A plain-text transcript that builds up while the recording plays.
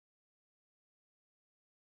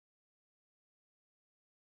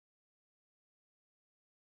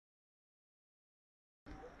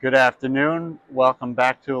Good afternoon. Welcome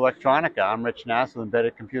back to Electronica. I'm Rich Nass with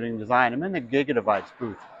Embedded Computing Design. I'm in the GigaDevice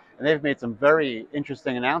booth, and they've made some very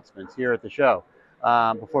interesting announcements here at the show.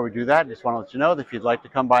 Before we do that, I just want to let you know that if you'd like to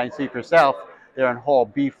come by and see for yourself, they're in Hall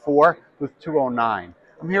B4, booth 209.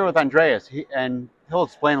 I'm here with Andreas, and he'll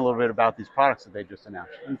explain a little bit about these products that they just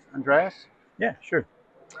announced. Andreas? Yeah, sure.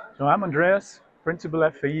 So I'm Andreas, Principal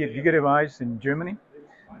FAE at GigaDevice in Germany,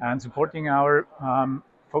 and supporting our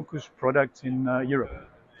focus products in Europe.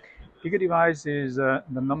 GigaDevice is the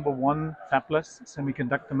 #1 fabless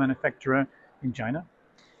semiconductor manufacturer in China,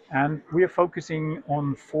 and we are focusing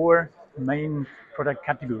on 4 main product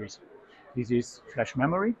categories. This is flash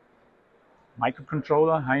memory,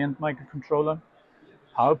 microcontroller, high-end microcontroller,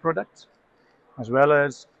 power products, as well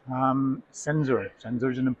as sensor. Sensor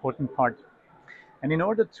is an important part. And in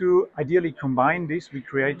order to ideally combine this, we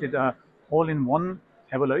created a all-in-one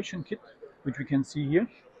evaluation kit, which we can see here.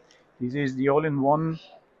 This is the all-in-one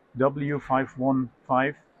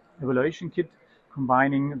W515 evaluation kit,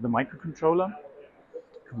 combining the microcontroller,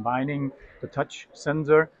 combining the touch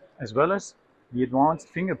sensor, as well as the advanced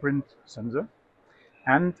fingerprint sensor.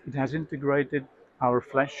 And it has integrated our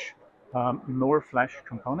flash, NOR flash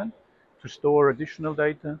component to store additional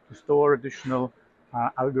data, to store additional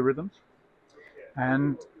algorithms.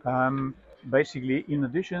 And basically, in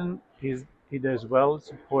addition, it as well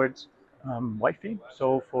supports Wi-Fi.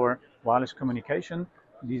 So for wireless communication,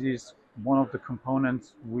 this is one of the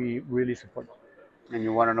components we really support. And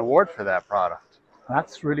you won an award for that product.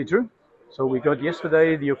 That's really true. So we got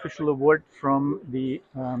yesterday the official award from the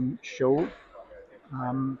show,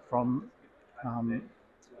 from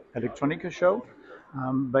Electronica show,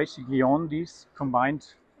 basically on this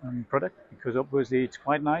combined product, because obviously it's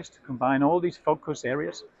quite nice to combine all these focus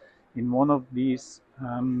areas in one of these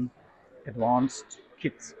advanced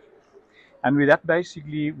kits. And with that,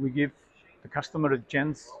 basically, we give the customer a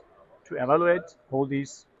chance to evaluate all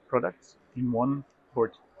these products in one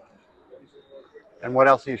board. And what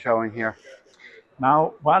else are you showing here?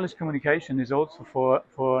 Now, wireless communication is also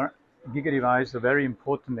for GigaDevice a very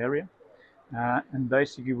important area. And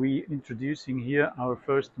basically, we're introducing here our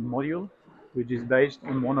first module, which is based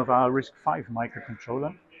on one of our RISC-V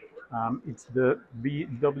microcontroller. It's the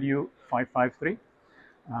BW553.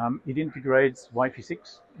 It integrates Wi-Fi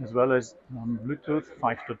 6 as well as Bluetooth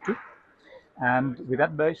 5.2. And with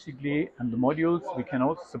that basically, and the modules, we can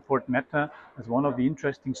also support Meta as one of the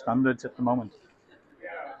interesting standards at the moment.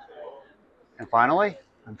 And finally?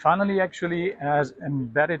 And finally, actually, as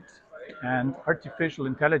embedded and artificial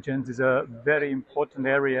intelligence is a very important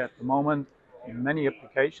area at the moment in many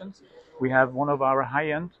applications. We have one of our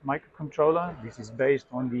high-end microcontroller. This is based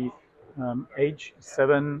on the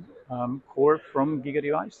H7 core from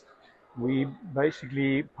GigaDevice. We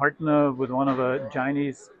basically partner with one of a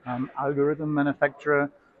Chinese algorithm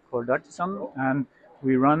manufacturer called Artisan, and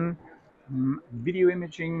we run video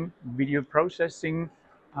imaging, video processing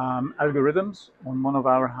algorithms on one of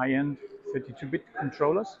our high-end 32-bit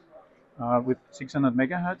controllers with 600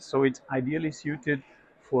 megahertz. So it's ideally suited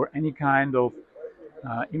for any kind of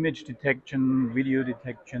image detection,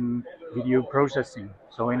 video processing.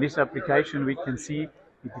 So in this application, we can see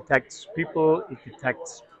it detects people, it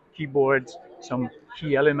detects keyboards, some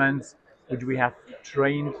key elements which we have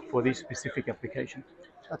trained for this specific application.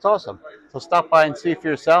 That's awesome. So stop by and see for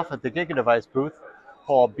yourself at the GigaDevice booth,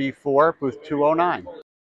 Hall B4, booth 209.